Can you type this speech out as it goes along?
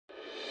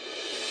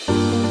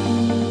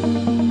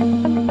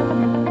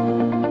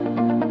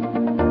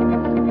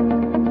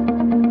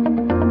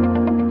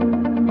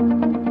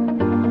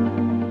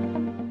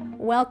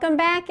Welcome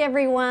back,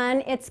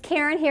 everyone. It's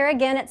Karen here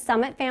again at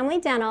Summit Family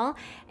Dental,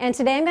 and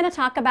today I'm going to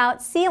talk about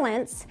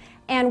sealants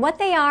and what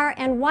they are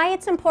and why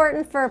it's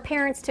important for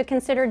parents to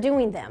consider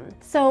doing them.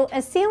 So a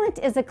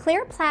sealant is a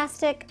clear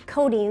plastic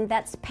coating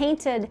that's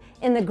painted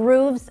in the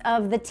grooves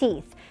of the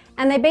teeth,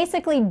 and they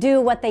basically do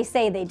what they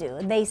say they do.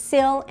 They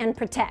seal and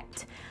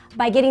protect.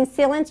 By getting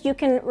sealants, you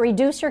can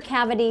reduce your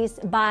cavities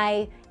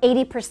by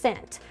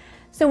 80%.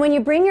 So when you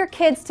bring your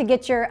kids to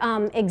get your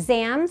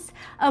exams,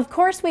 of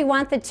course we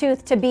want the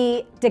tooth to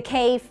be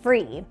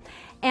decay-free.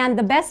 And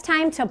the best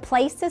time to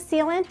place the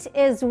sealant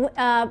is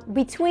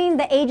between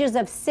the ages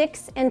of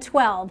 6 and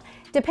 12.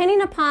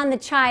 Depending upon the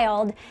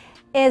child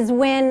is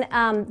when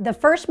the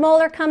first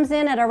molar comes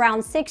in at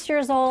around 6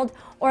 years old,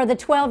 or the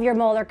 12-year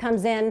molar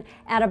comes in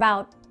at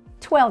about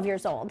 12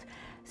 years old.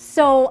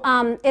 So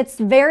it's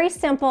very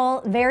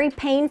simple, very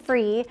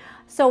pain-free.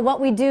 So what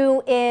we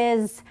do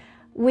is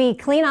we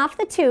clean off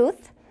the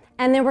tooth,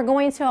 and then we're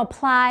going to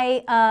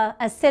apply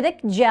acidic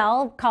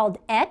gel called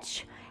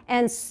Etch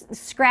and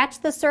scratch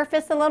the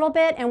surface a little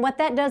bit. And what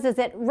that does is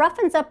it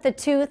roughens up the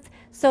tooth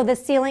so the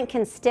sealant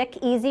can stick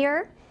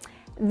easier.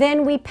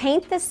 Then we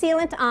paint the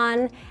sealant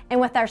on,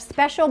 and with our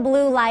special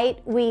blue light,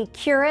 we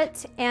cure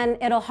it and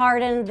it'll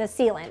harden the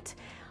sealant.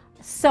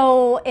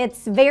 So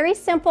it's very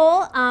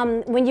simple.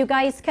 When you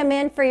guys come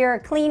in for your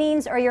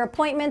cleanings or your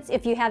appointments,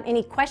 if you have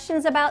any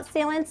questions about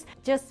sealants,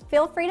 just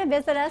feel free to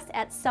visit us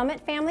at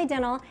Summit Family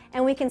Dental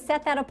and we can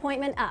set that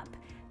appointment up.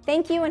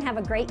 Thank you and have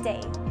a great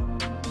day.